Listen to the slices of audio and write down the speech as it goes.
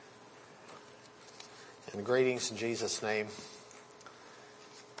And greetings in Jesus' name.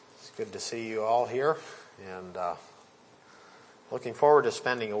 It's good to see you all here, and looking forward to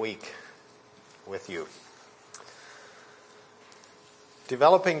spending a week with you.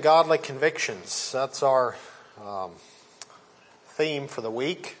 Developing godly convictions, that's our theme for the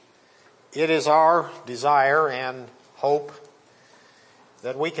week. It is our desire and hope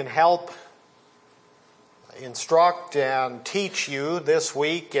that we can help instruct and teach you this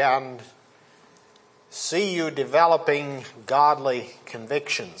week and see you developing godly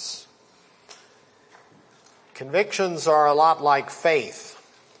convictions. Convictions are a lot like faith.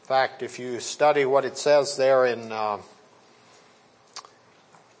 In fact, if you study what it says there in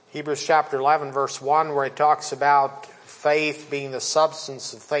Hebrews chapter 11, verse 1, where it talks about faith being the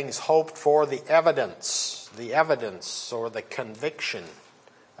substance of things hoped for, the evidence or the conviction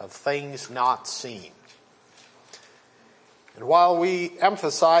of things not seen. And while we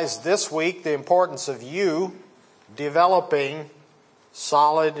emphasize this week the importance of you developing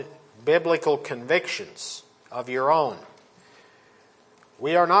solid biblical convictions of your own,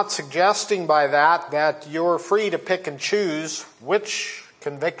 we are not suggesting by that you're free to pick and choose which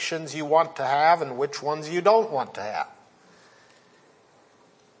convictions you want to have and which ones you don't want to have.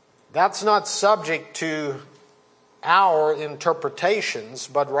 That's not subject to our interpretations,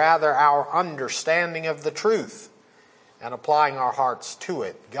 but rather our understanding of the truth and applying our hearts to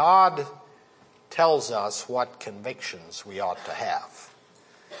it. God tells us what convictions we ought to have.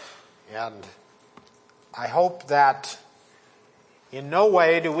 And I hope that in no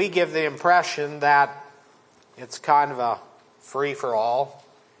way do we give the impression that it's kind of a free-for-all,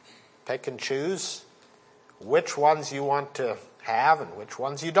 pick and choose which ones you want to have and which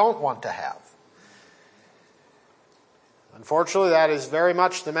ones you don't want to have. Unfortunately, that is very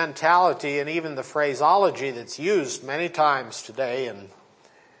much the mentality and even the phraseology that's used many times today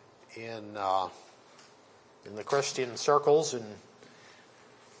in the Christian circles. And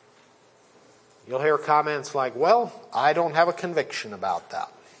you'll hear comments like, well, I don't have a conviction about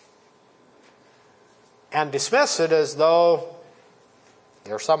that. And dismiss it as though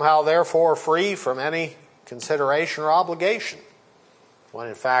they're somehow therefore free from any consideration or obligation, when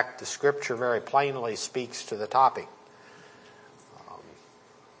in fact the Scripture very plainly speaks to the topic.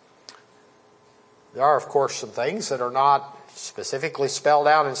 There are, of course, some things that are not specifically spelled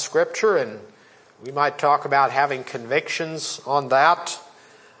out in Scripture, and we might talk about having convictions on that.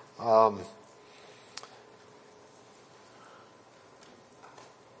 But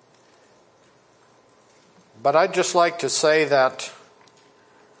I'd just like to say that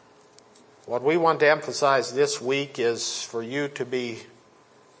what we want to emphasize this week is for you to be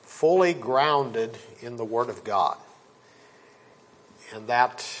fully grounded in the Word of God, and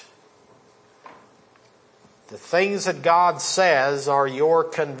that the things that God says are your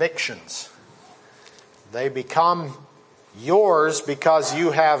convictions. They become yours because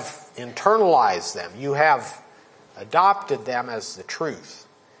you have internalized them. You have adopted them as the truth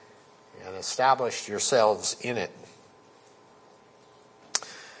and established yourselves in it.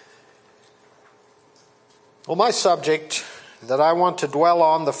 Well, my subject that I want to dwell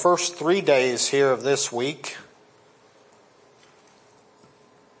on the first 3 days here of this week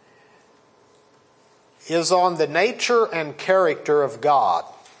is on the nature and character of God.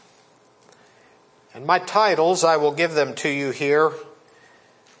 And my titles, I will give them to you here.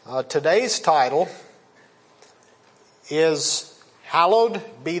 Today's title is Hallowed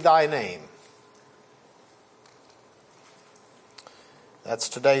Be Thy Name. That's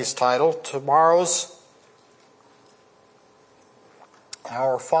today's title. Tomorrow's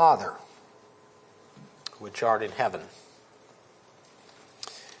Our Father, which art in heaven.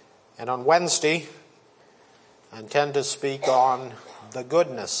 And on Wednesday, I intend to speak on the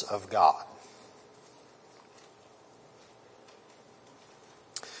goodness of God.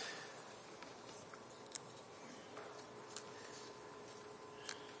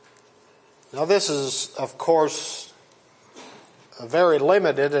 Now this is, of course, a very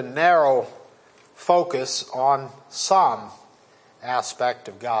limited and narrow focus on some aspect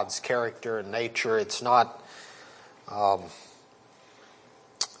of God's character and nature. It's not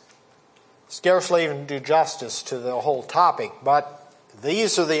scarcely even do justice to the whole topic, but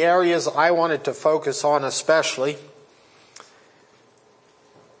these are the areas I wanted to focus on especially.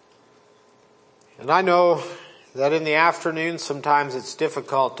 And I know that in the afternoon sometimes it's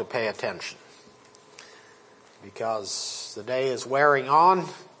difficult to pay attention because the day is wearing on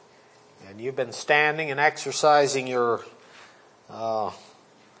and you've been standing and exercising your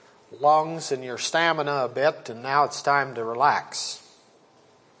lungs and your stamina a bit, and now it's time to relax.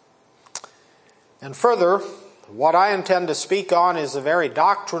 And further, what I intend to speak on is a very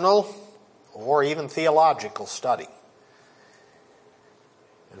doctrinal or even theological study.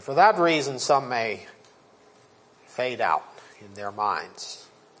 And for that reason, some may fade out in their minds.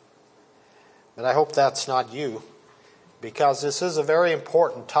 But I hope that's not you, because this is a very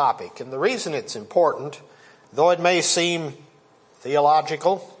important topic. And the reason it's important, though it may seem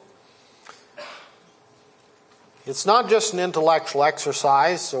theological, it's not just an intellectual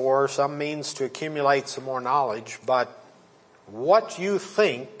exercise or some means to accumulate some more knowledge, but what you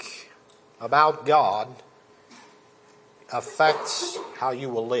think about God affects how you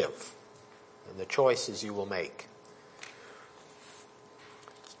will live and the choices you will make.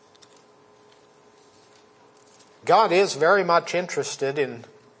 God is very much interested in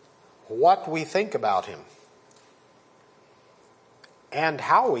what we think about Him and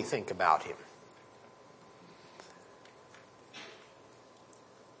how we think about Him.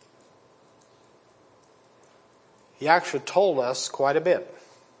 He actually told us quite a bit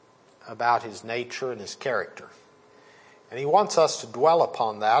about His nature and His character. And He wants us to dwell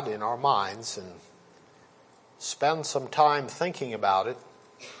upon that in our minds and spend some time thinking about it.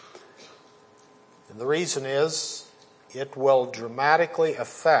 And the reason is, it will dramatically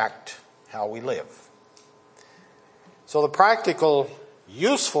affect how we live. So the practical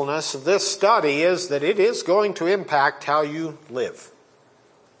usefulness of this study is that it is going to impact how you live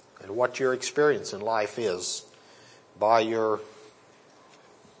and what your experience in life is by your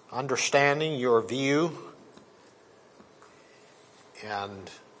understanding, your view,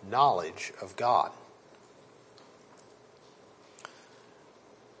 and knowledge of God.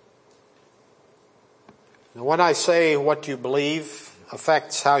 Now, when I say what you believe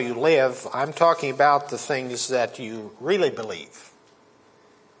affects how you live, I'm talking about the things that you really believe,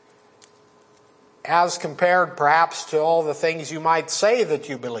 as compared perhaps to all the things you might say that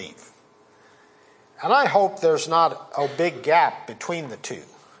you believe. And I hope there's not a big gap between the two.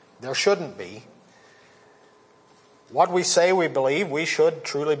 There shouldn't be. What we say we believe, we should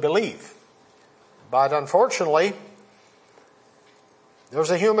truly believe. But unfortunately,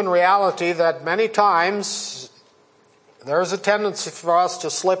 there's a human reality that many times there's a tendency for us to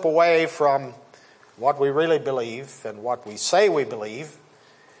slip away from what we really believe and what we say we believe.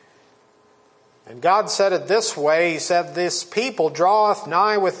 And God said it this way. He said, "This people draweth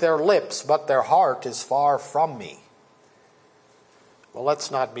nigh with their lips, but their heart is far from me." Well, let's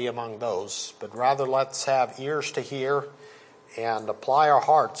not be among those, but rather let's have ears to hear and apply our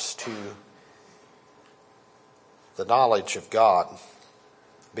hearts to the knowledge of God,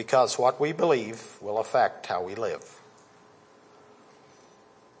 because what we believe will affect how we live.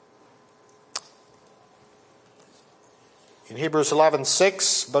 In Hebrews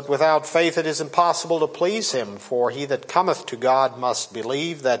 11:6, "But without faith it is impossible to please Him, for he that cometh to God must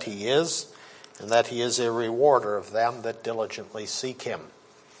believe that He is, and that He is a rewarder of them that diligently seek Him."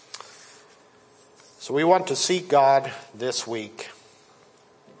 So we want to seek God this week.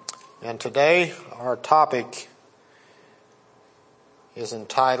 And today our topic is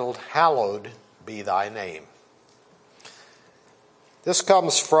entitled, "Hallowed be Thy Name." This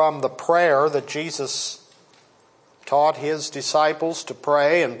comes from the prayer that Jesus taught His disciples to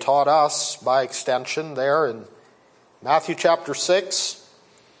pray and taught us by extension there in Matthew chapter 6.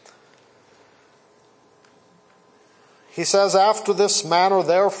 He says, "After this manner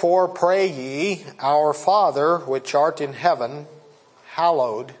therefore pray ye, Our Father which art in heaven,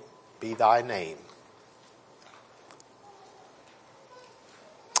 hallowed be Thy name."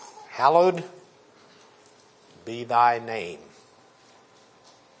 Hallowed be Thy name.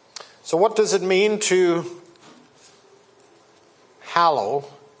 So what does it mean to hallow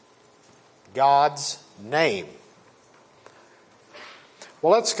God's name?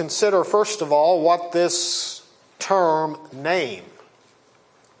 Well, let's consider first of all what this term name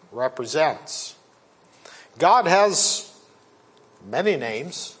represents. God has many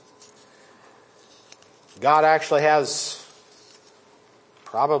names. God actually has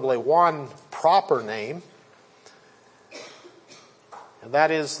probably one proper name, and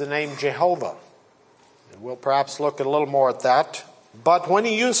that is the name Jehovah. And we'll perhaps look a little more at that. But when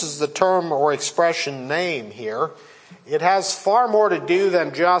He uses the term or expression name here, it has far more to do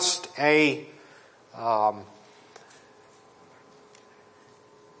than just a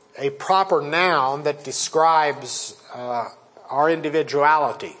proper noun that describes our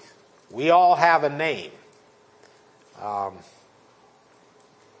individuality. We all have a name.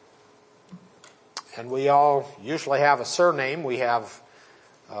 And we all usually have a surname. We have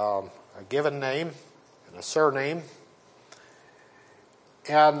a given name and a surname.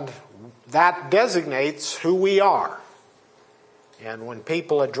 And that designates who we are. And when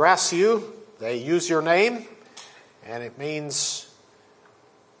people address you, they use your name, and it means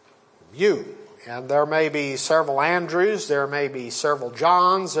you. And there may be several Andrews, there may be several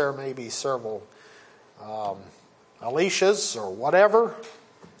Johns, there may be several Alicias or whatever.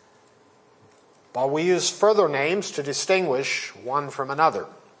 But we use further names to distinguish one from another.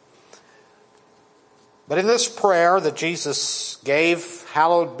 But in this prayer that Jesus gave,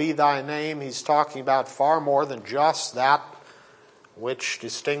 hallowed be thy name, he's talking about far more than just that which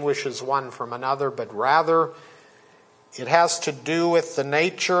distinguishes one from another, but rather it has to do with the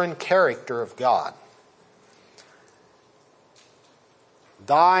nature and character of God.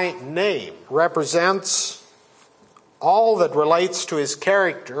 Thy name represents all that relates to his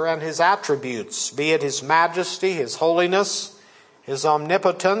character and his attributes, be it his majesty, his holiness, his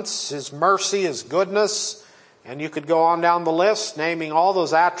omnipotence, his mercy, his goodness, and you could go on down the list naming all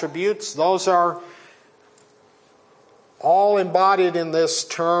those attributes. Those are all embodied in this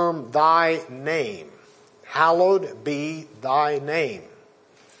term, thy name. Hallowed be thy name.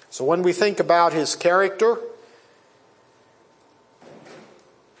 So when we think about his character,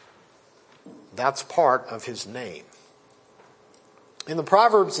 that's part of his name. In the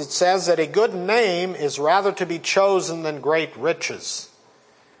Proverbs it says that a good name is rather to be chosen than great riches.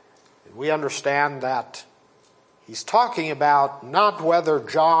 We understand that he's talking about not whether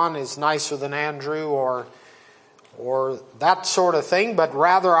John is nicer than Andrew or that sort of thing, but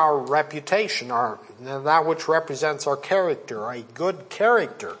rather our reputation, that which represents our character. A good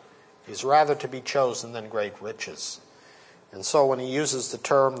character is rather to be chosen than great riches. And so when he uses the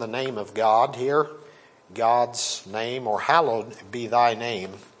term, the name of God here, God's name, or hallowed be thy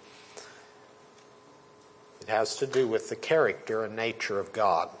name, it has to do with the character and nature of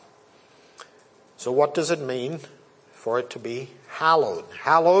God. So what does it mean for it to be hallowed?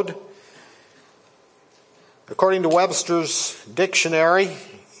 Hallowed, according to Webster's dictionary,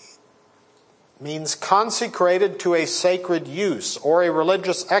 means consecrated to a sacred use or a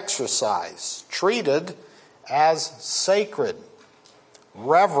religious exercise, treated as sacred,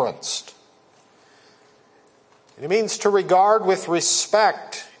 reverenced. It means to regard with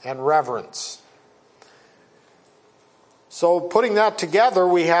respect and reverence. So putting that together,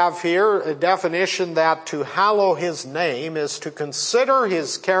 we have here a definition that to hallow his name is to consider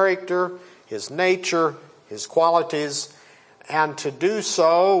his character, his nature, his qualities, and to do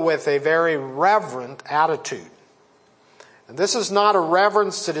so with a very reverent attitude. And this is not a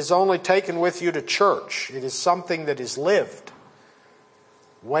reverence that is only taken with you to church. It is something that is lived.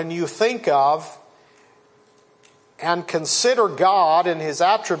 When you think of and consider God and his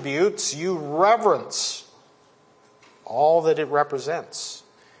attributes, you reverence all that it represents.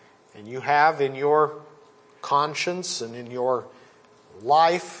 And you have in your conscience and in your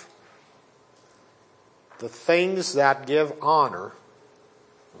life the things that give honor,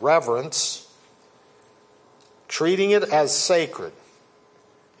 reverence, treating it as sacred,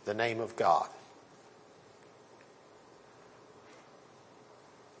 the name of God.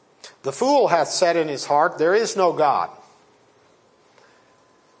 The fool hath said in his heart, there is no God.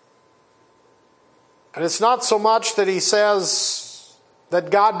 And it's not so much that he says that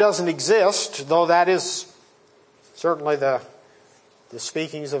God doesn't exist, though that is certainly the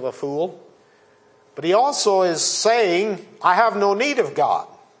speakings of a fool. But he also is saying, I have no need of God.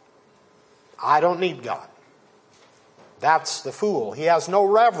 I don't need God. That's the fool. He has no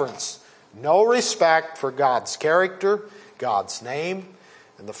reverence, no respect for God's character, God's name,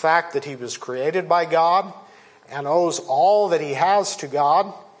 and the fact that he was created by God and owes all that he has to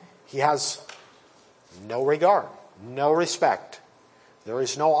God. He has no regard, no respect. There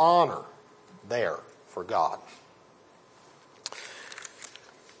is no honor there for God.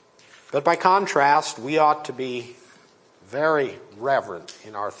 But by contrast, we ought to be very reverent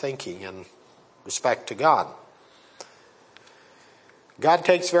in our thinking and respect to God. God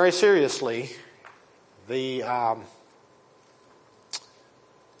takes very seriously the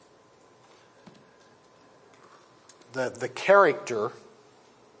character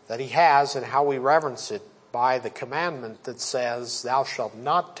that he has and how we reverence it by the commandment that says, thou shalt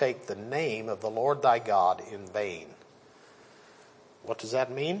not take the name of the Lord thy God in vain. What does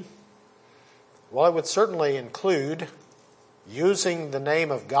that mean? Well, it would certainly include using the name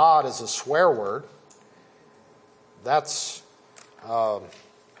of God as a swear word. That's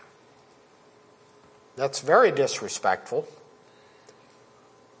very disrespectful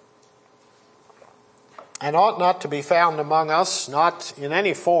and ought not to be found among us, not in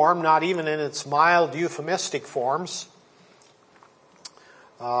any form, not even in its mild euphemistic forms.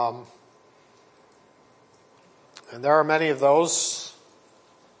 And there are many of those.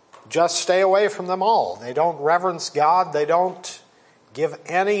 Just stay away from them all. They don't reverence God. They don't give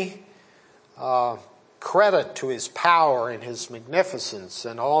any credit to his power and his magnificence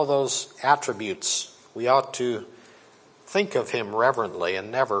and all those attributes, we ought to think of him reverently and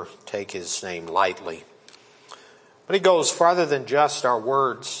never take his name lightly. But it goes farther than just our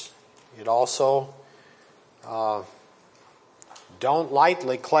words. It also don't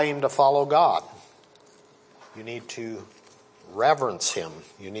lightly claim to follow God. You need to reverence him.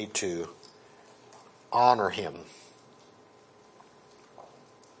 You need to honor him.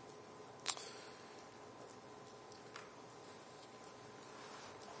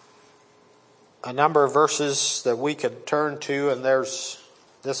 A number of verses that we could turn to, and this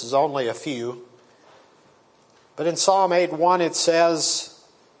is only a few. But in Psalm 8:1 it says,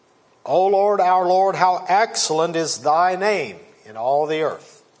 O Lord, our Lord, how excellent is thy name in all the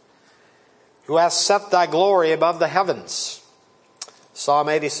earth, who hast set thy glory above the heavens. Psalm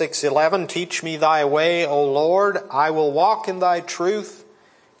 86:11, teach me thy way, O Lord, I will walk in thy truth.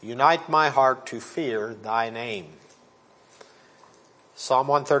 Unite my heart to fear thy name. Psalm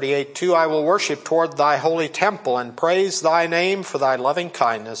 138:2, I will worship toward thy holy temple and praise thy name for thy loving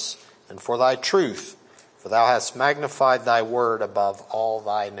kindness and for thy truth, for thou hast magnified thy word above all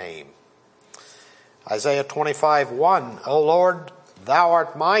thy name. Isaiah 25:1, O Lord, thou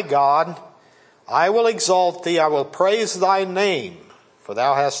art my God. I will exalt thee, I will praise thy name, for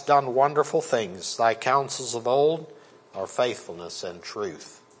thou hast done wonderful things. Thy counsels of old are faithfulness and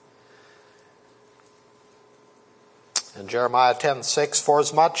truth. And Jeremiah 10:6,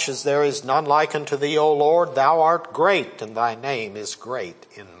 forasmuch as there is none like unto thee, O Lord, thou art great, and thy name is great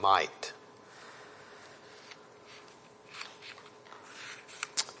in might.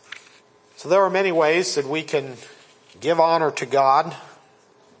 So there are many ways that we can give honor to God.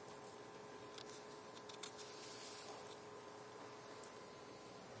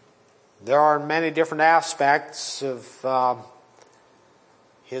 There are many different aspects of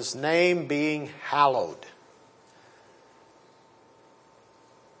his name being hallowed.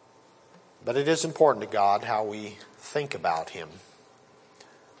 But it is important to God how we think about him,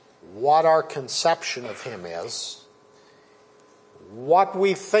 what our conception of him is, what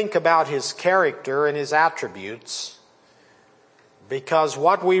we think about his character and his attributes, because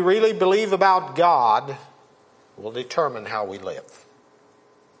what we really believe about God will determine how we live.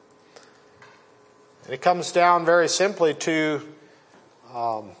 And it comes down very simply to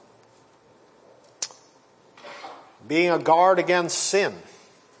being a guard against sin.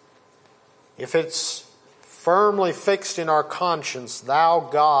 If it's firmly fixed in our conscience, thou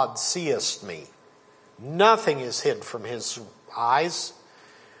God seest me. Nothing is hid from his eyes.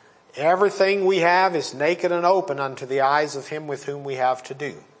 Everything we have is naked and open unto the eyes of him with whom we have to do.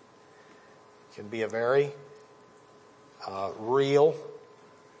 It can be a very real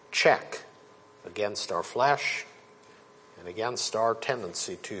check against our flesh and against our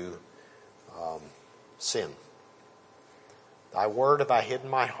tendency to sin. Thy word have I hid in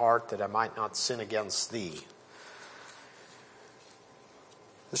my heart that I might not sin against thee.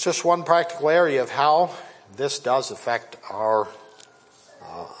 It's just one practical area of how this does affect our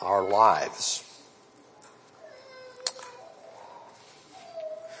lives.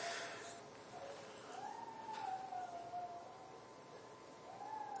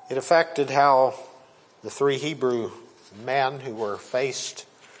 It affected how the three Hebrew men who were faced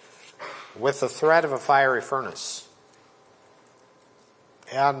with the threat of a fiery furnace.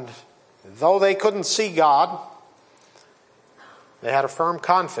 And though they couldn't see God, they had a firm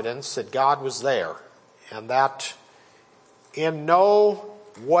confidence that God was there, and that in no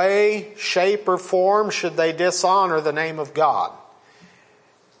way, shape, or form should they dishonor the name of God.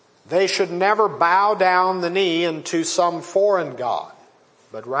 They should never bow down the knee unto some foreign god,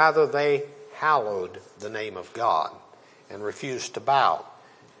 but rather they hallowed the name of God and refused to bow.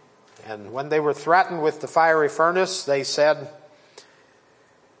 And when they were threatened with the fiery furnace, they said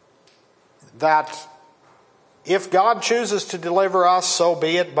that if God chooses to deliver us, so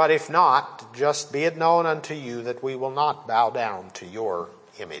be it, but if not, just be it known unto you that we will not bow down to your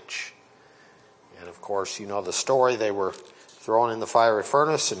image. And of course, you know the story. They were thrown in the fiery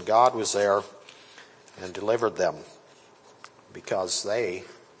furnace, and God was there and delivered them because they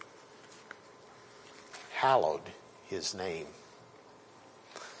hallowed his name.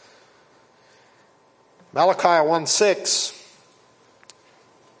 Malachi 1:6,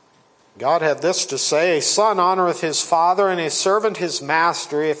 God had this to say, a son honoreth his father, and a servant his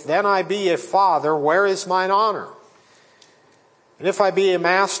master. If then I be a father, where is mine honor? And if I be a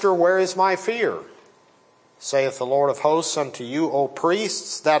master, where is my fear? Saith the Lord of hosts unto you, O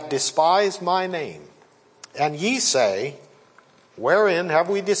priests that despise my name. And ye say, wherein have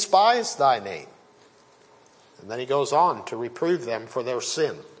we despised thy name? And then he goes on to reprove them for their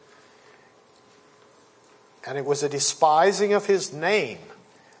sin. And it was a despising of his name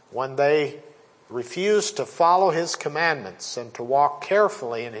when they refused to follow his commandments and to walk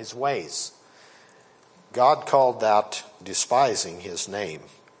carefully in his ways. God called that despising his name.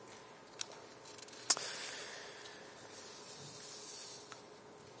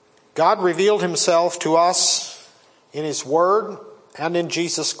 God revealed himself to us in his word and in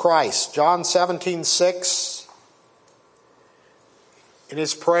Jesus Christ. John 17:6. In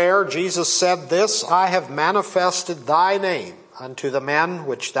his prayer, Jesus said this, I have manifested thy name unto the men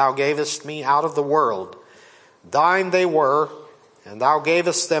which thou gavest me out of the world. Thine they were, and thou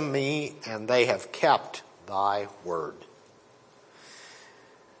gavest them me, and they have kept thy word.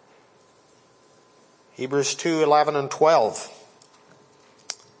 Hebrews 2:11 and 12.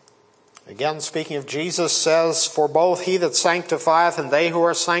 Again, speaking of Jesus, says, For both he that sanctifieth and they who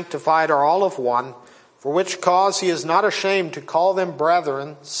are sanctified are all of one, for which cause he is not ashamed to call them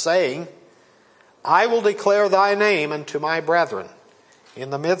brethren, saying, I will declare thy name unto my brethren. In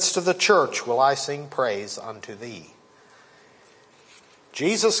the midst of the church will I sing praise unto thee.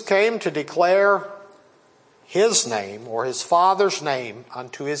 Jesus came to declare his name, or his Father's name,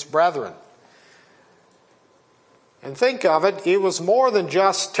 unto his brethren. And think of it, it was more than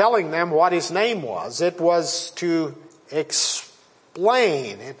just telling them what his name was. It was to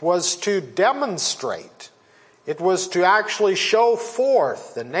explain. It was to demonstrate. It was to actually show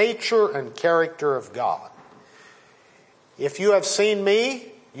forth the nature and character of God. If you have seen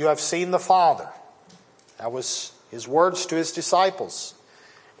me, you have seen the Father. That was his words to his disciples.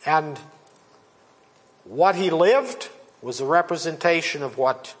 And what he lived was a representation of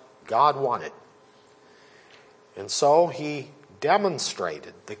what God wanted. And so he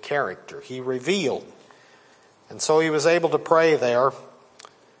demonstrated the character. He revealed. And so he was able to pray there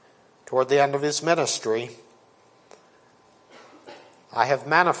toward the end of his ministry, I have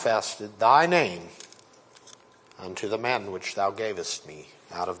manifested thy name unto the men which thou gavest me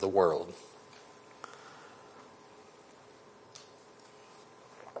out of the world.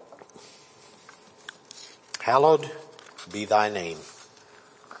 Hallowed be thy name.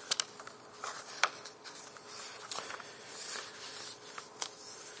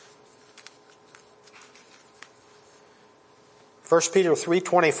 1 Peter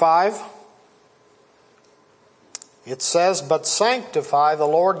 3:25, it says, But sanctify the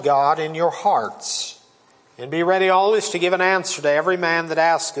Lord God in your hearts, and be ready always to give an answer to every man that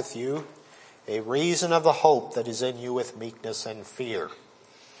asketh you a reason of the hope that is in you with meekness and fear.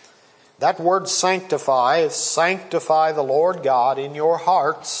 That word sanctify is sanctify the Lord God in your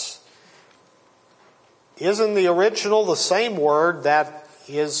hearts. Is in the original the same word that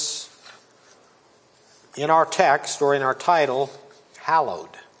is in our text or in our title, hallowed.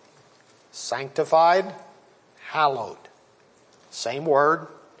 Sanctified, hallowed. Same word,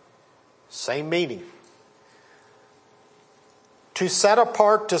 same meaning. To set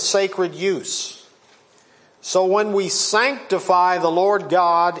apart to sacred use. So when we sanctify the Lord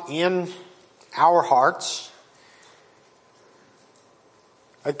God in our hearts,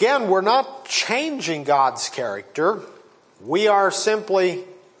 again, we're not changing God's character. We are simply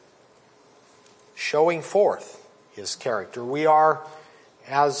showing forth his character. We are,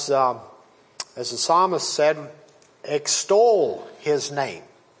 as the psalmist said, extol his name,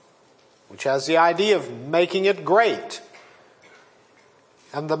 which has the idea of making it great.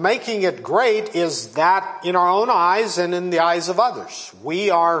 And the making it great is that in our own eyes and in the eyes of others. We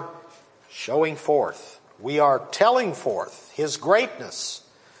are showing forth. We are telling forth his greatness.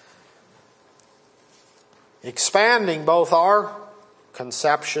 Expanding both our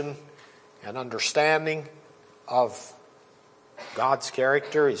conception and understanding of God's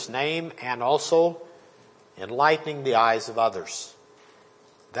character, his name, and also enlightening the eyes of others.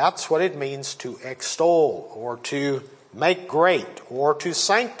 That's what it means to extol or to make great or to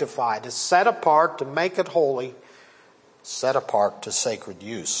sanctify, to set apart, to make it holy, set apart to sacred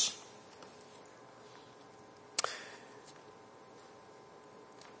use.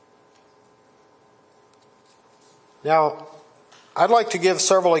 Now, I'd like to give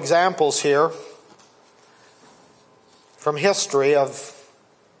several examples here from history of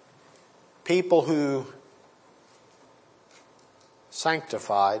people who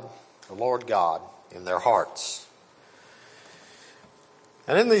sanctified the Lord God in their hearts.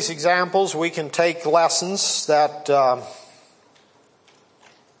 And in these examples, we can take lessons that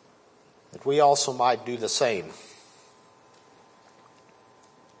we also might do the same.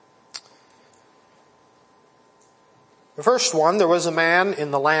 The first one, there was a man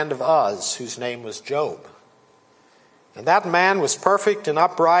in the land of Uz whose name was Job. And that man was perfect and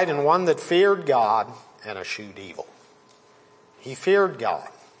upright and one that feared God and eschewed evil. He feared God.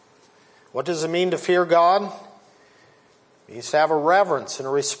 What does it mean to fear God? It means to have a reverence and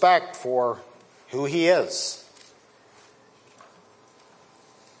a respect for who He is.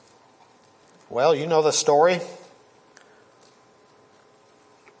 Well, you know the story.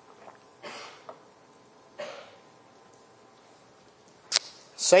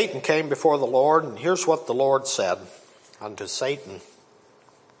 Satan came before the Lord, and here's what the Lord said unto Satan.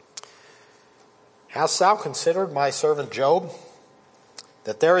 Hast thou considered my servant Job,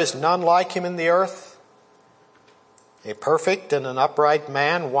 that there is none like him in the earth, a perfect and an upright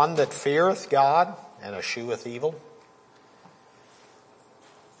man, one that feareth God and escheweth evil?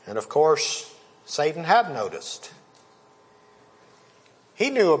 And of course, Satan had noticed. He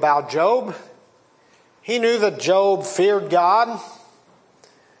knew about Job. He knew that Job feared God.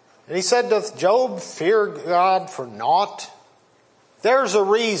 And he said, doth Job fear God for naught? There's a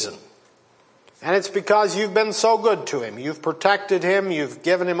reason. And it's because you've been so good to him. You've protected him. You've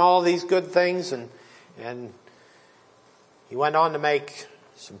given him all these good things. And he went on to make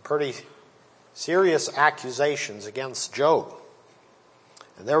some pretty serious accusations against Job.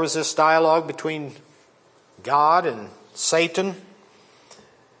 And there was this dialogue between God and Satan.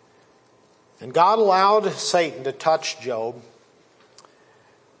 And God allowed Satan to touch Job.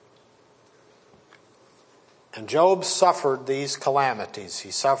 And Job suffered these calamities.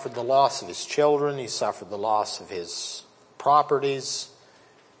 He suffered the loss of his children. He suffered the loss of his properties,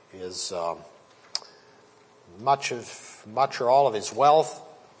 his much or all of his wealth.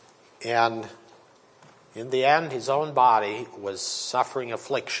 And in the end, his own body was suffering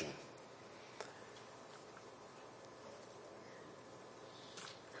affliction.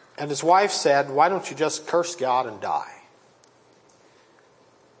 And his wife said, why don't you just curse God and die?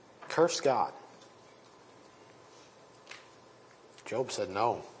 Curse God. Job said,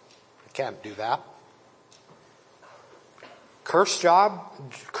 no, I can't do that. Curse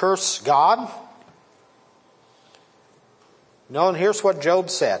God? No, and here's what Job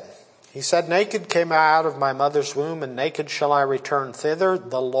said. He said, naked came I out of my mother's womb, and naked shall I return thither.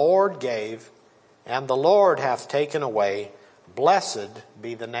 The Lord gave, and the Lord hath taken away. Blessed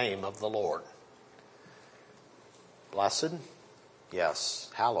be the name of the Lord. Blessed?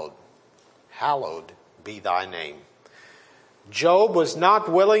 Yes, hallowed. Hallowed be thy name. Job was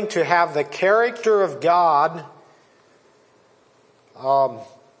not willing to have the character of God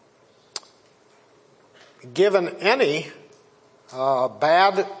given any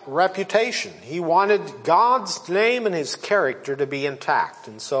bad reputation. He wanted God's name and his character to be intact.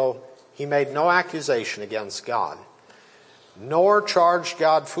 And so he made no accusation against God, nor charged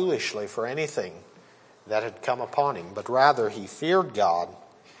God foolishly for anything that had come upon him, but rather he feared God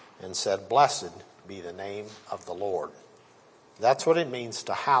and said, blessed be the name of the Lord. That's what it means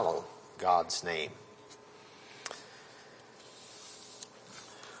to hallow God's name.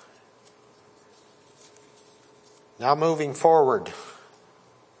 Now moving forward,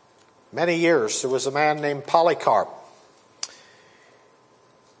 many years, there was a man named Polycarp.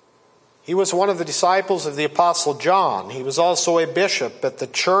 He was one of the disciples of the Apostle John. He was also a bishop at the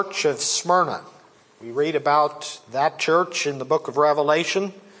church of Smyrna. We read about that church in the book of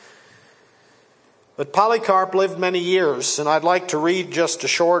Revelation. But Polycarp lived many years, and I'd like to read just a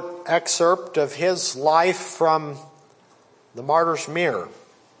short excerpt of his life from the Martyr's Mirror.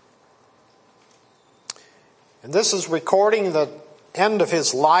 And this is recording the end of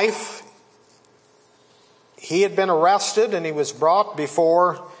his life. He had been arrested, and he was brought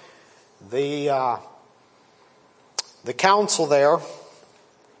before the council there.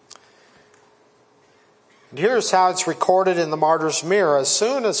 And here's how it's recorded in the Martyr's Mirror. As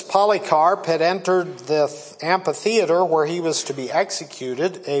soon as Polycarp had entered the amphitheater where he was to be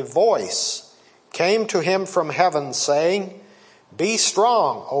executed, a voice came to him from heaven saying, be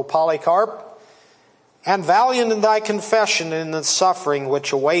strong, O Polycarp, and valiant in thy confession and in the suffering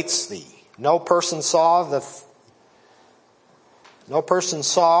which awaits thee. No person saw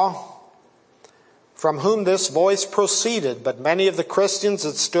from whom this voice proceeded, but many of the Christians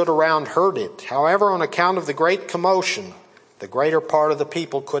that stood around heard it. However, on account of the great commotion, the greater part of the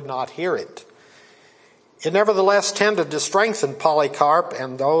people could not hear it. It nevertheless tended to strengthen Polycarp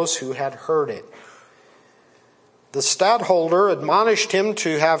and those who had heard it. The stadtholder admonished him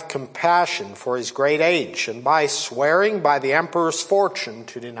to have compassion for his great age, and by swearing by the emperor's fortune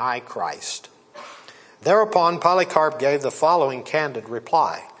to deny Christ. Thereupon Polycarp gave the following candid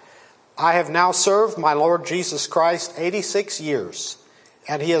reply. I have now served my Lord Jesus Christ 86 years,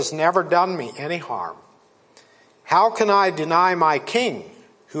 and he has never done me any harm. How can I deny my King,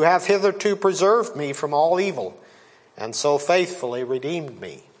 who hath hitherto preserved me from all evil, and so faithfully redeemed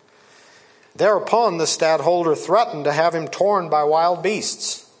me? Thereupon the stadtholder threatened to have him torn by wild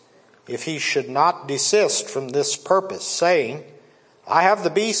beasts. if he should not desist from this purpose, saying, I have the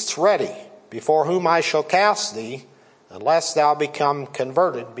beasts ready, before whom I shall cast thee, unless thou become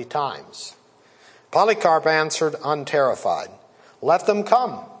converted betimes. Polycarp answered, unterrified, Let them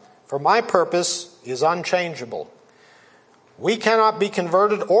come, for my purpose is unchangeable. We cannot be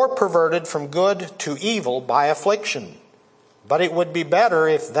converted or perverted from good to evil by affliction. But it would be better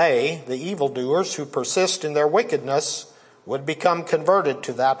if they, the evildoers who persist in their wickedness, would become converted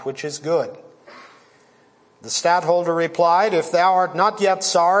to that which is good. The stadtholder replied, If thou art not yet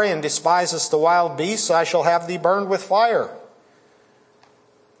sorry and despisest the wild beasts, I shall have thee burned with fire.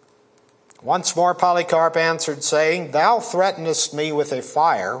 Once more Polycarp answered, saying, Thou threatenest me with a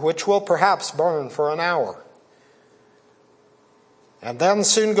fire, which will perhaps burn for an hour, and then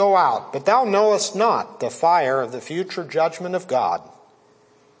soon go out. But thou knowest not the fire of the future judgment of God,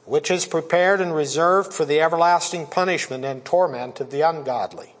 which is prepared and reserved for the everlasting punishment and torment of the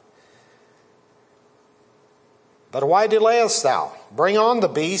ungodly. But why delayest thou? Bring on the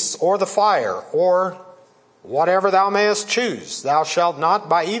beasts or the fire, or whatever thou mayest choose. Thou shalt not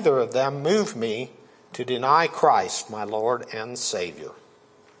by either of them move me to deny Christ, my Lord and Savior.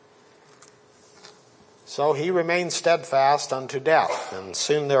 So he remained steadfast unto death, and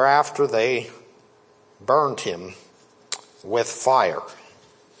soon thereafter they burned him with fire.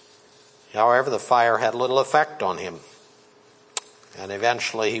 However, the fire had little effect on him, and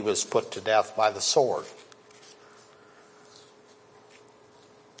eventually he was put to death by the sword.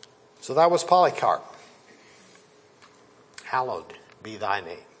 So that was Polycarp. Hallowed be thy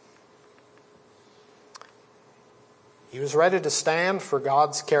name. He was ready to stand for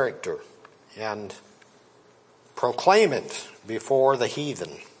God's character and proclaim it before the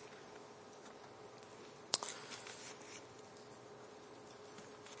heathen.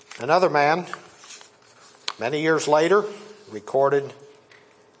 Another man, many years later, recorded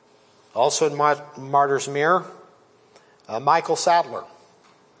also in Martyr's Mirror, Michael Sadler.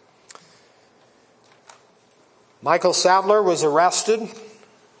 Michael Sadler was arrested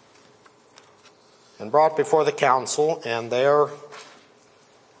and brought before the council, and there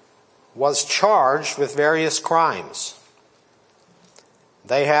was charged with various crimes.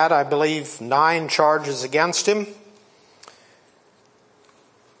 They had, I believe, 9 charges against him.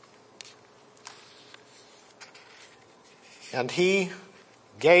 And he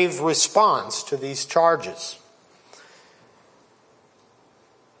gave response to these charges.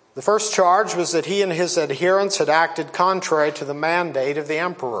 The first charge was that he and his adherents had acted contrary to the mandate of the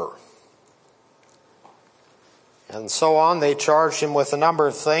emperor. And so on. They charged him with a number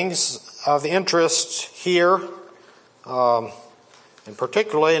of things of interest here, and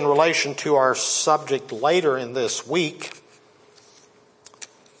particularly in relation to our subject later in this week.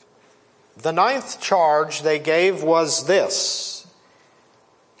 The 9th charge they gave was this,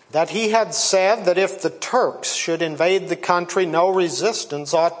 that he had said that if the Turks should invade the country, no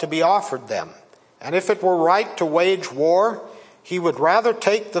resistance ought to be offered them. And if it were right to wage war, he would rather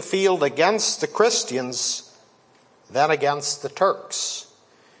take the field against the Christians than against the Turks.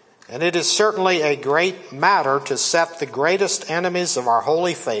 And it is certainly a great matter to set the greatest enemies of our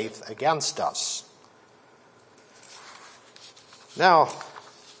holy faith against us. Now,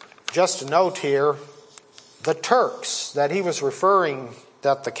 just a note here, the Turks that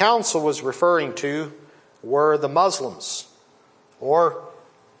the council was referring to were the Muslims, or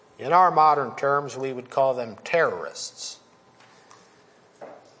in our modern terms we would call them terrorists.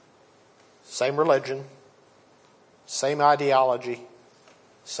 Same religion, same ideology,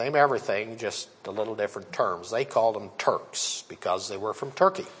 same everything, just a little different terms. They called them Turks because they were from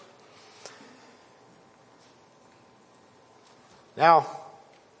Turkey. Now,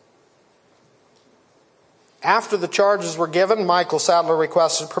 after the charges were given, Michael Sadler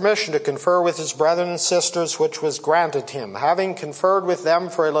requested permission to confer with his brethren and sisters, which was granted him. Having conferred with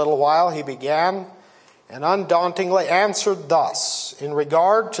them for a little while, he began and undauntedly answered thus, in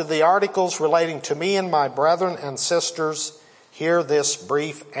regard to the articles relating to me and my brethren and sisters, hear this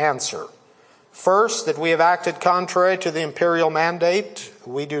brief answer. First, that we have acted contrary to the imperial mandate,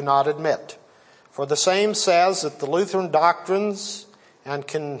 we do not admit. For the same says that the Lutheran doctrines and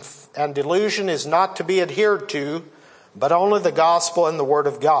delusion is not to be adhered to, but only the gospel and the word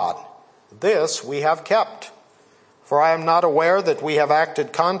of God. This we have kept. For I am not aware that we have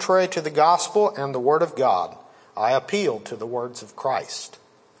acted contrary to the gospel and the word of God. I appeal to the words of Christ.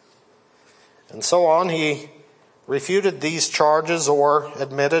 And so on, he refuted these charges or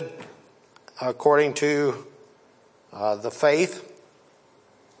admitted according to the faith.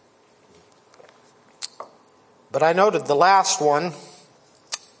 But I noted the last one,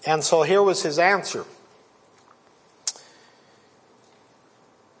 and so here was his answer.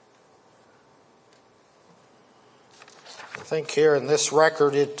 think here in this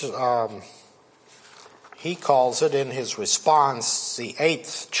record, he calls it in his response the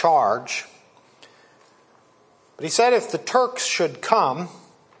 8th charge. But he said, if the Turks should come,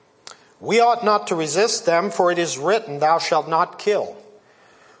 we ought not to resist them, for it is written, thou shalt not kill.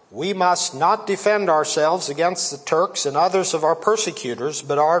 We must not defend ourselves against the Turks and others of our persecutors,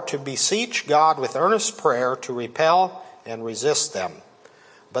 but are to beseech God with earnest prayer to repel and resist them.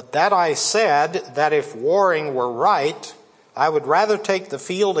 But that I said that if warring were right, I would rather take the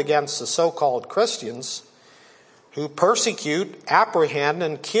field against the so-called Christians who persecute, apprehend,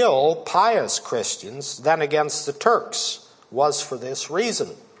 and kill pious Christians than against the Turks, was for this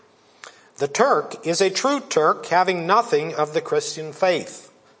reason. The Turk is a true Turk, having nothing of the Christian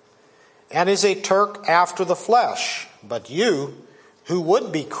faith, and is a Turk after the flesh. But you, who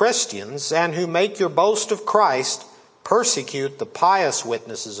would be Christians, and who make your boast of Christ, persecute the pious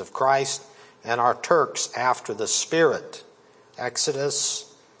witnesses of Christ, and are Turks after the Spirit.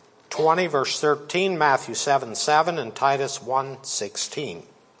 Exodus 20, verse 13, Matthew 7:7, and Titus 1:16.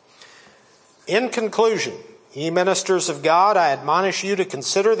 In conclusion, ye ministers of God, I admonish you to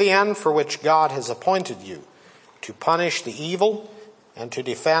consider the end for which God has appointed you, to punish the evil and to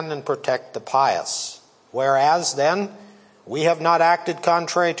defend and protect the pious. Whereas, then, we have not acted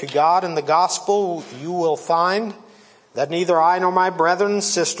contrary to God in the gospel, you will find that neither I nor my brethren and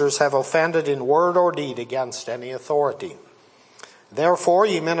sisters have offended in word or deed against any authority. Therefore,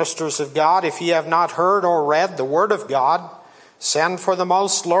 ye ministers of God, if ye have not heard or read the word of God, send for the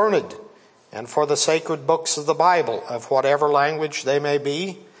most learned and for the sacred books of the Bible, of whatever language they may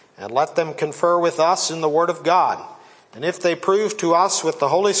be, and let them confer with us in the word of God. And if they prove to us with the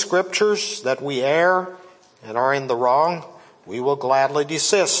Holy Scriptures that we err and are in the wrong, we will gladly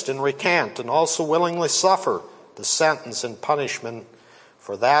desist and recant, and also willingly suffer the sentence and punishment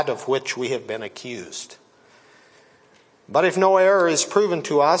for that of which we have been accused. But if no error is proven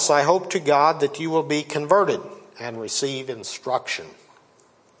to us, I hope to God that you will be converted and receive instruction.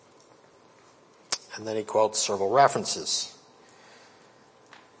 And then he quotes several references.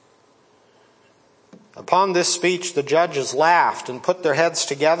 Upon this speech, the judges laughed and put their heads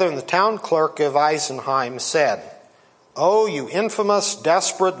together, and the town clerk of Eisenheim said, O you infamous,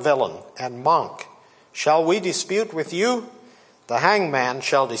 desperate villain and monk, shall we dispute with you? The hangman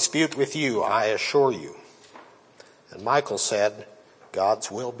shall dispute with you, I assure you. And Michael said, God's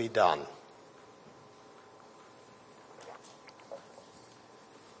will be done.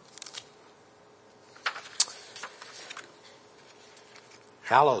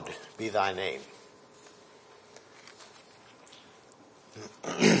 Hallowed be thy name.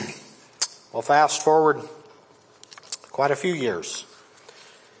 Well, fast forward quite a few years.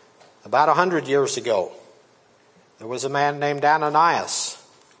 About 100 years ago, there was a man named Ananias.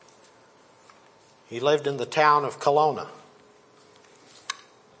 He lived in the town of Kelowna.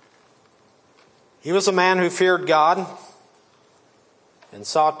 He was a man who feared God and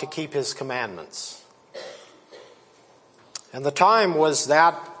sought to keep his commandments. And the time was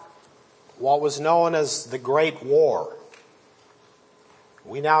that what was known as the Great War.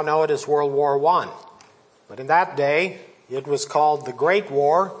 We now know it as World War I. But in that day, it was called the Great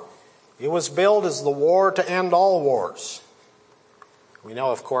War. It was billed as the war to end all wars. We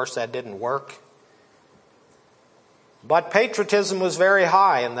know, of course, that didn't work. But patriotism was very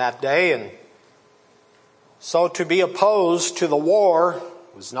high in that day, and so to be opposed to the war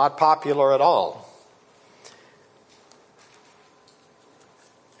was not popular at all.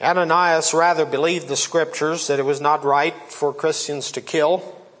 Ananias rather believed the Scriptures that it was not right for Christians to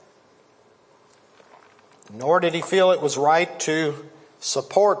kill, nor did he feel it was right to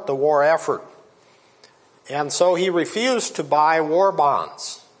support the war effort. And so he refused to buy war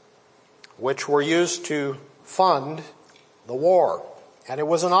bonds, which were used to fund the war. And it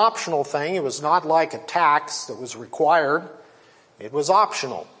was an optional thing. It was not like a tax that was required. It was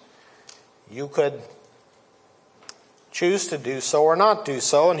optional. You could choose to do so or not do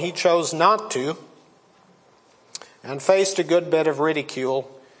so, and he chose not to, and faced a good bit of ridicule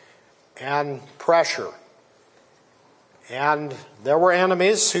and pressure. And there were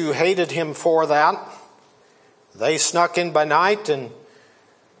enemies who hated him for that. They snuck in by night and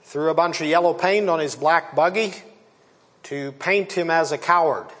threw a bunch of yellow paint on his black buggy to paint him as a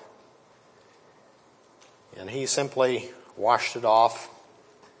coward. And he simply washed it off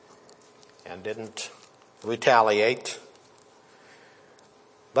and didn't retaliate.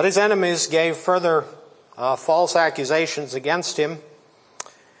 But his enemies gave further false accusations against him,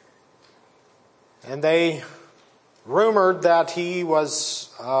 and they rumored that he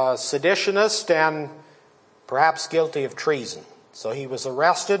was a seditionist and perhaps guilty of treason. So he was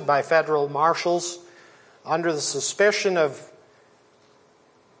arrested by federal marshals under the suspicion of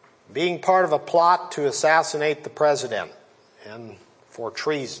being part of a plot to assassinate the president and for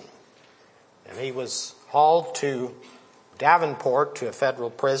treason. And he was hauled to Davenport, to a federal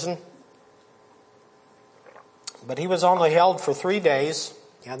prison. But he was only held for 3 days,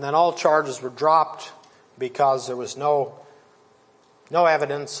 and then all charges were dropped because there was no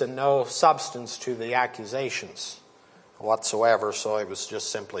evidence and no substance to the accusations whatsoever, so it was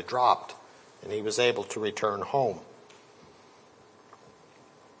just simply dropped, and he was able to return home.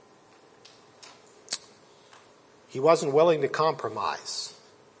 He wasn't willing to compromise.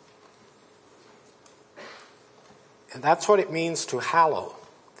 And that's what it means to hallow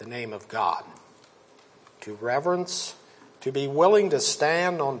the name of God. To reverence, to be willing to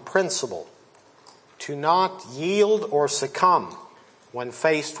stand on principle, to not yield or succumb when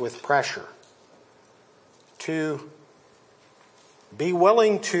faced with pressure, to be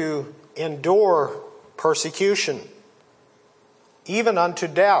willing to endure persecution, even unto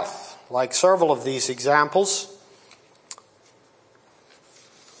death, like several of these examples.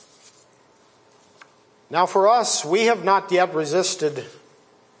 Now for us, we have not yet resisted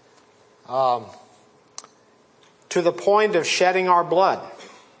to the point of shedding our blood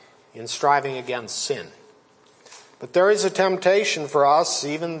in striving against sin. But there is a temptation for us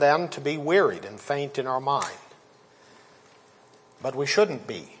even then to be wearied and faint in our mind. But we shouldn't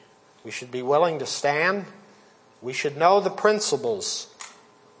be. We should be willing to stand. We should know the principles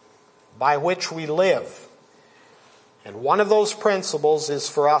by which we live. And one of those principles is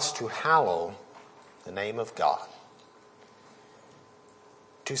for us to hallow the name of God.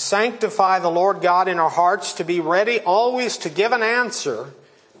 To sanctify the Lord God in our hearts, to be ready always to give an answer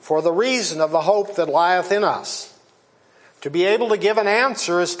for the reason of the hope that lieth in us. To be able to give an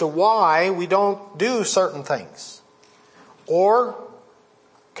answer as to why we don't do certain things. Or,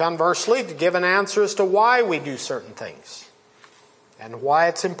 conversely, to give an answer as to why we do certain things. And why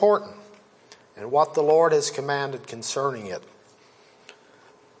it's important. And what the Lord has commanded concerning it.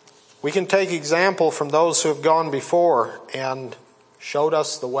 We can take example from those who have gone before and showed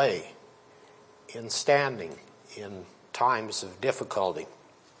us the way in standing in times of difficulty.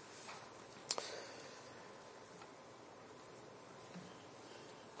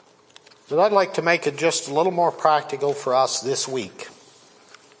 But I'd like to make it just a little more practical for us this week.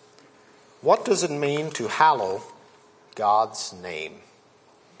 What does it mean to hallow God's name?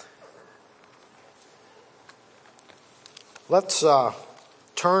 Let's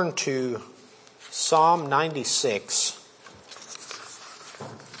turn to Psalm 96.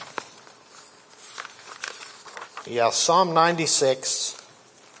 Psalm 96.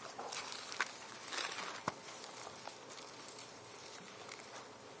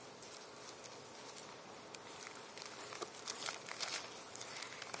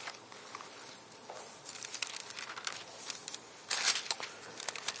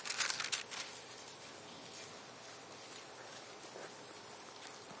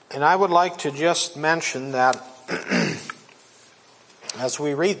 And I would like to just mention that as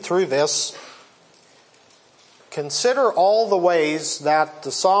we read through this, consider all the ways that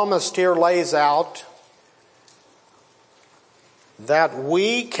the psalmist here lays out that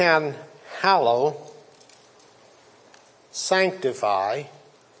we can hallow, sanctify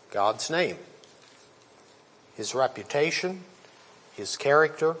God's name, His reputation, His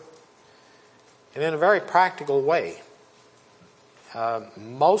character, and in a very practical way.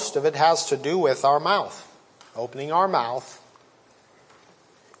 Most of it has to do with our mouth, opening our mouth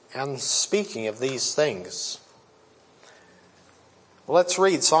and speaking of these things. Let's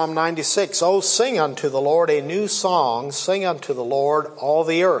read Psalm 96. Oh, sing unto the Lord a new song. Sing unto the Lord all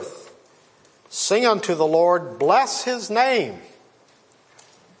the earth. Sing unto the Lord, bless His name.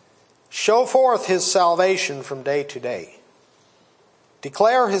 Show forth His salvation from day to day.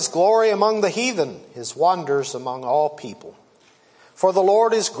 Declare His glory among the heathen, His wonders among all people. For the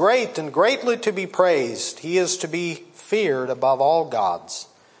Lord is great and greatly to be praised. He is to be feared above all gods.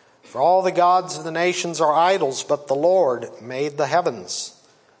 For all the gods of the nations are idols, but the Lord made the heavens.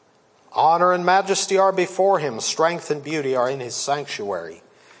 Honor and majesty are before Him. Strength and beauty are in His sanctuary.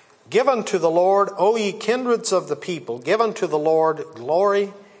 Give unto the Lord, O ye kindreds of the people, give unto the Lord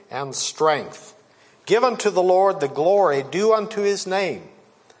glory and strength. Give unto the Lord the glory due unto His name.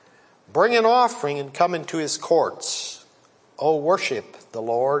 Bring an offering and come into His courts. O worship the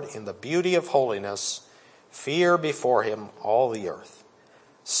Lord in the beauty of holiness. Fear before Him all the earth.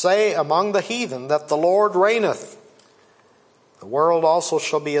 Say among the heathen that the Lord reigneth. The world also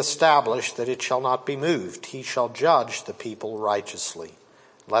shall be established, that it shall not be moved. He shall judge the people righteously.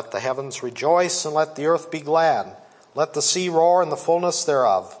 Let the heavens rejoice, and let the earth be glad. Let the sea roar, and the fullness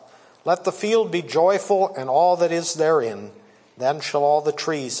thereof. Let the field be joyful, and all that is therein. Then shall all the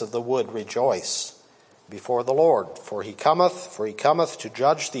trees of the wood rejoice before the Lord. For he cometh to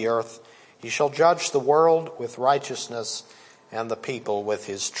judge the earth. He shall judge the world with righteousness and the people with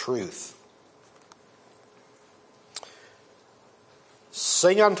his truth.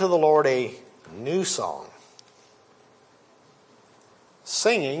 Sing unto the Lord a new song.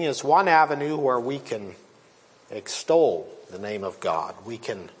 Singing is one avenue where we can extol the name of God. We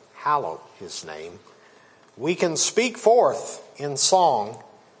can hallow his name. We can speak forth in song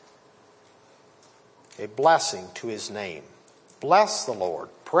a blessing to his name. Bless the Lord.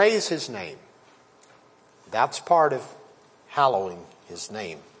 Praise his name. That's part of hallowing his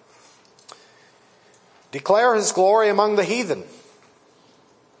name. Declare his glory among the heathen,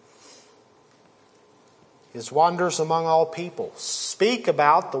 his wonders among all people. Speak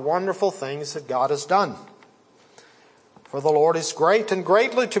about the wonderful things that God has done. For the Lord is great and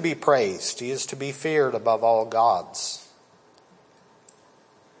greatly to be praised. He is to be feared above all gods.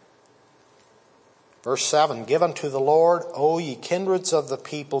 Verse 7, give unto the Lord, O ye kindreds of the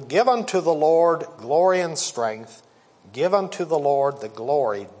people, give unto the Lord glory and strength. Give unto the Lord the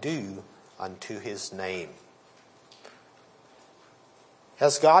glory due unto his name.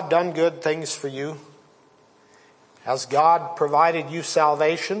 Has God done good things for you? Has God provided you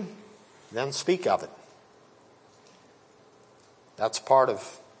salvation? Then speak of it. That's part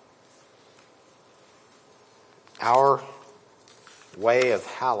of our way of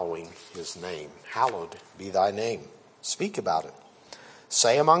hallowing his name. Hallowed be thy name. Speak about it.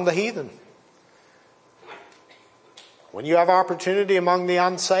 Say among the heathen. When you have opportunity among the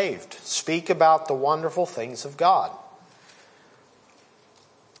unsaved, speak about the wonderful things of God.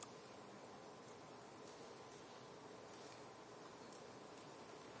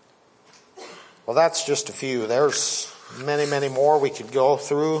 Well, that's just a few. There's many, many more we could go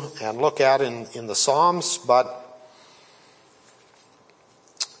through and look at in the Psalms, but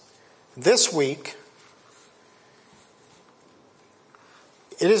this week,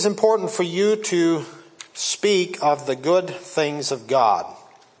 it is important for you to speak of the good things of God.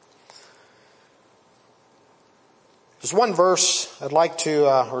 There's one verse I'd like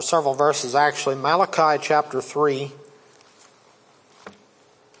to, or several verses actually, Malachi chapter 3.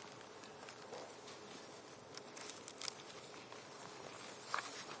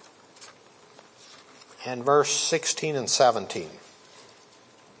 And verse 16 and 17.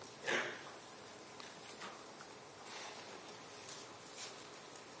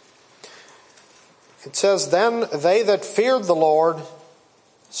 It says, then they that feared the Lord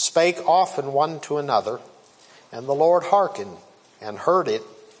spake often one to another, and the Lord hearkened and heard it,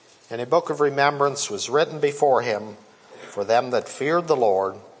 and a book of remembrance was written before him for them that feared the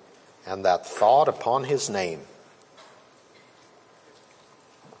Lord and that thought upon his name.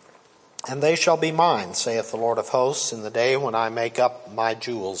 And they shall be mine, saith the Lord of hosts, in the day when I make up my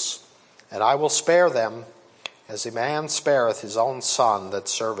jewels. And I will spare them, as a man spareth his own son that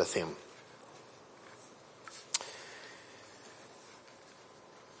serveth him.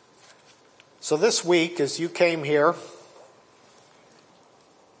 So this week, as you came here,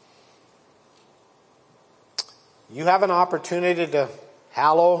 you have an opportunity to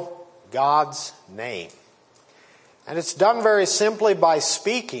hallow God's name. And it's done very simply by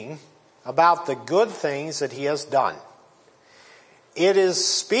speaking about the good things that he has done. It is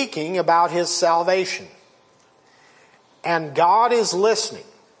speaking about his salvation. And God is listening.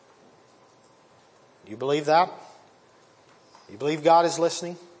 Do you believe that? Do you believe God is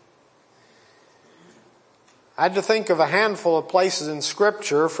listening? I had to think of a handful of places in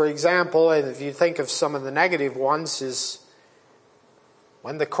Scripture. For example, and if you think of some of the negative ones, is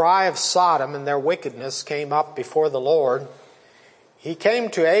when the cry of Sodom and their wickedness came up before the Lord. He came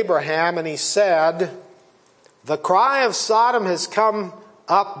to Abraham and he said, the cry of Sodom has come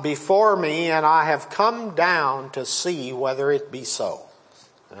up before me, and I have come down to see whether it be so.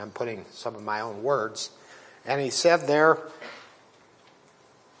 And I'm putting some of my own words. And he said there,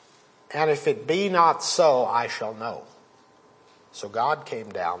 and if it be not so, I shall know. So God came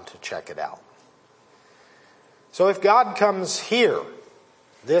down to check it out. So if God comes here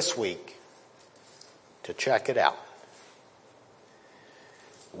this week to check it out,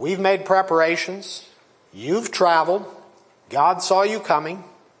 we've made preparations. You've traveled. God saw you coming.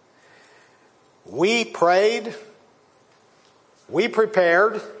 We prayed. We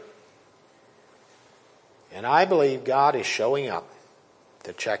prepared. And I believe God is showing up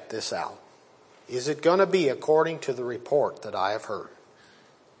to check this out. Is it going to be according to the report that I have heard?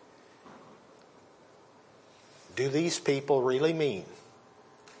 Do these people really mean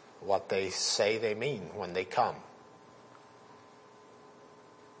what they say they mean when they come?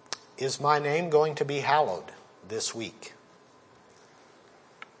 Is my name going to be hallowed this week?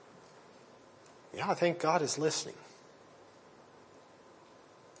 Yeah, I think God is listening.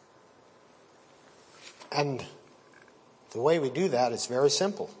 And the way we do that is very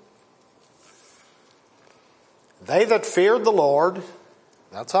simple. They that feared the Lord,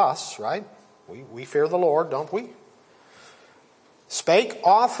 that's us, right? We fear the Lord, don't we? Spake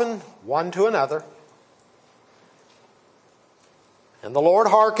often one to another. And the Lord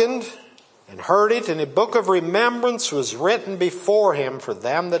hearkened and heard it, and a book of remembrance was written before him for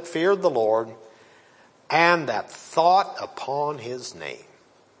them that feared the Lord and that thought upon his name.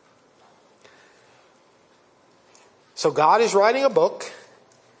 So God is writing a book.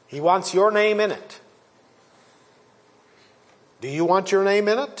 He wants your name in it. Do you want your name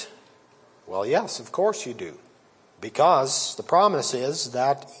in it? Well, yes, of course you do. Because the promise is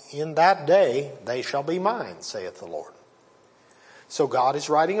that in that day they shall be mine, saith the Lord. So God is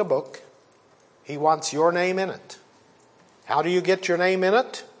writing a book. He wants your name in it. How do you get your name in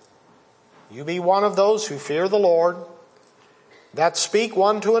it? You be one of those who fear the Lord, that speak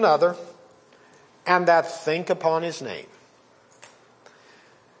one to another, and that think upon his name.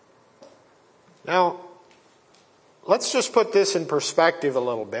 Now, let's just put this in perspective a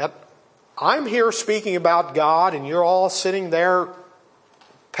little bit. I'm here speaking about God, and you're all sitting there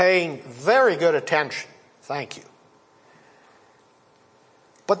paying very good attention. Thank you.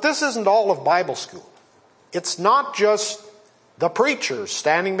 But this isn't all of Bible school. It's not just the preacher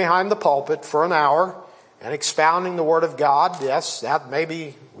standing behind the pulpit for an hour and expounding the Word of God. Yes, that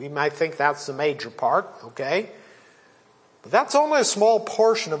maybe we might think that's the major part, okay? But that's only a small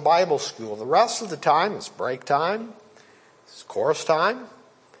portion of Bible school. The rest of the time is break time, it's chorus time,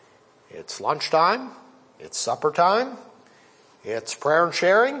 it's lunchtime, it's supper time, it's prayer and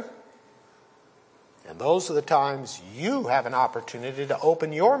sharing. And those are the times you have an opportunity to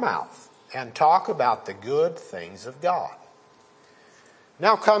open your mouth and talk about the good things of God.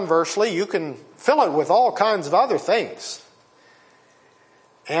 Now, conversely, you can fill it with all kinds of other things.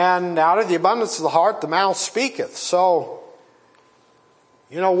 And out of the abundance of the heart, the mouth speaketh. So,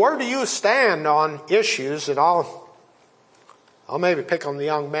 where do you stand on issues? And I'll maybe pick on the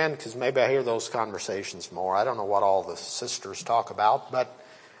young men because maybe I hear those conversations more. I don't know what all the sisters talk about. But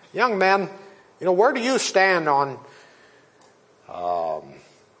young men, where do you stand on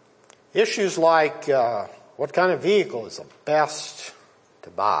issues like what kind of vehicle is the best to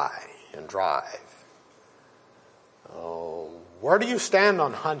buy and drive? Where do you stand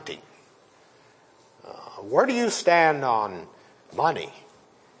on hunting? Where do you stand on money?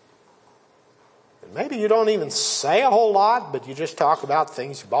 And maybe you don't even say a whole lot, but you just talk about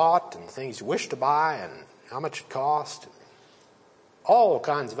things you bought and things you wish to buy and how much it cost. All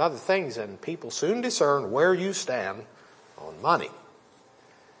kinds of other things, and people soon discern where you stand on money.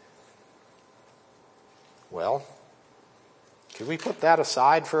 Well, could we put that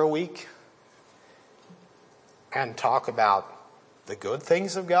aside for a week and talk about the good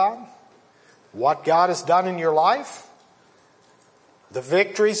things of God? What God has done in your life? The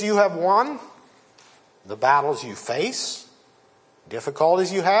victories you have won? The battles you face?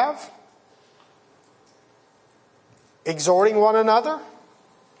 Difficulties you have? Exhorting one another?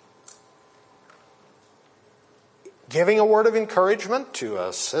 Giving a word of encouragement to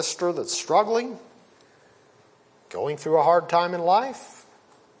a sister that's struggling? Going through a hard time in life?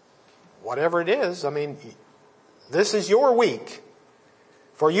 Whatever it is, this is your week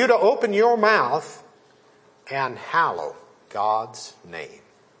for you to open your mouth and hallow God's name.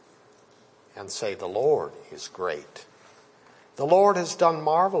 And say, the Lord is great. The Lord has done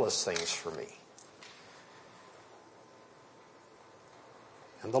marvelous things for me.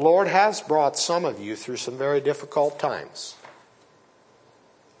 And the Lord has brought some of you through some very difficult times.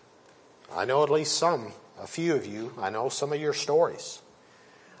 I know at least a few of you. I know some of your stories.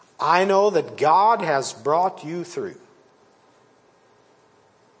 I know that God has brought you through.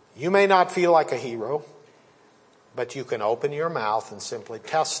 You may not feel like a hero, but you can open your mouth and simply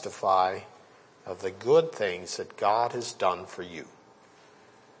testify of the good things that God has done for you.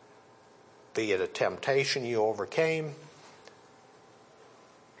 Be it a temptation you overcame,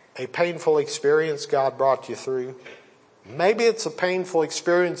 a painful experience God brought you through. Maybe it's a painful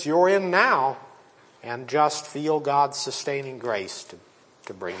experience you're in now and just feel God's sustaining grace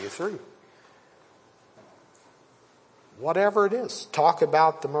to bring you through. Whatever it is, talk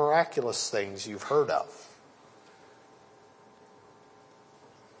about the miraculous things you've heard of.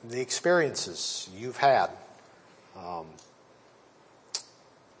 The experiences you've had.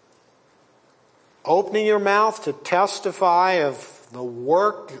 Opening your mouth to testify of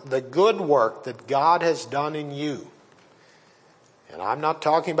the good work that God has done in you. And I'm not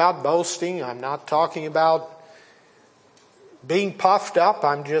talking about boasting. I'm not talking about being puffed up.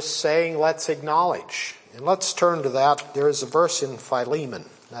 I'm just saying let's acknowledge. And let's turn to that. There is a verse in Philemon,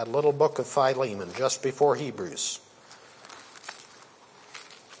 that little book of Philemon, just before Hebrews.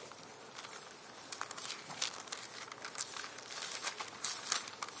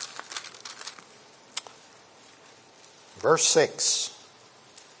 Verse 6.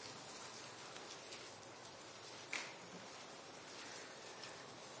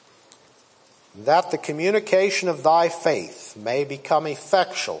 That the communication of thy faith may become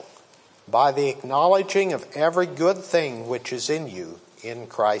effectual by the acknowledging of every good thing which is in you in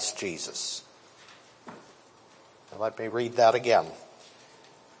Christ Jesus. Now let me read that again.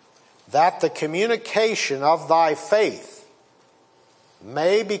 That the communication of thy faith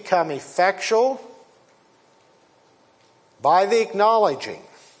may become effectual by the acknowledging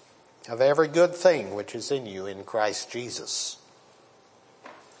of every good thing which is in you in Christ Jesus.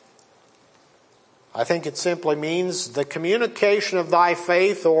 I think it simply means the communication of thy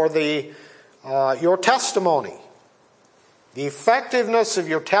faith, or your testimony, the effectiveness of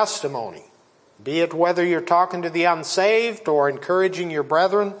your testimony, be it whether you're talking to the unsaved or encouraging your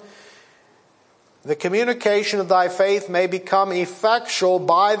brethren. The communication of thy faith may become effectual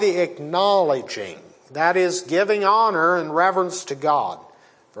by the acknowledging, that is, giving honor and reverence to God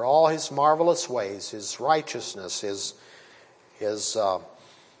for all His marvelous ways, His righteousness, His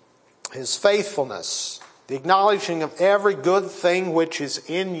faithfulness, the acknowledging of every good thing which is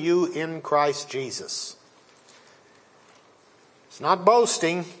in you in Christ Jesus. It's not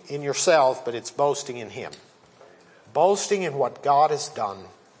boasting in yourself, but it's boasting in Him. Boasting in what God has done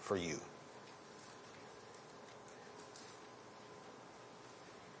for you.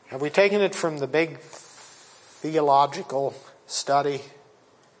 Have we taken it from the big theological study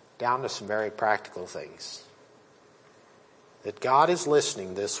down to some very practical things? That God is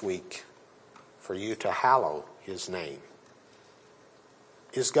listening this week for you to hallow His name.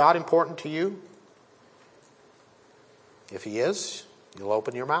 Is God important to you? If He is, you'll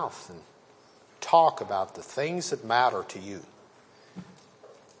open your mouth and talk about the things that matter to you.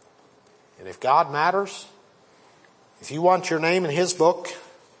 And if God matters, if you want your name in His book,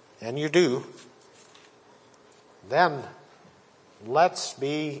 and you do, then let's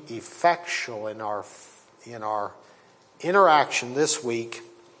be effectual in our interaction this week,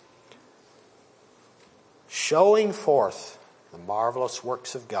 showing forth the marvelous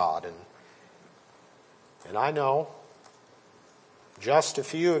works of God. And I know just a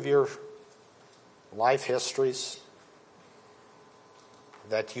few of your life histories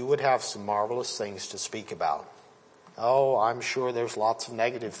that you would have some marvelous things to speak about. Oh, I'm sure there's lots of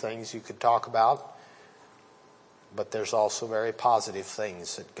negative things you could talk about, but there's also very positive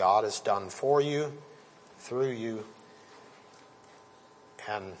things that God has done for you, through you,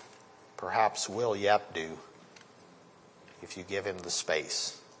 and perhaps will yet do if you give Him the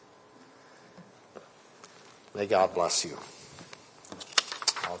space. May God bless you.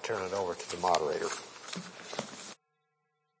 I'll turn it over to the moderator.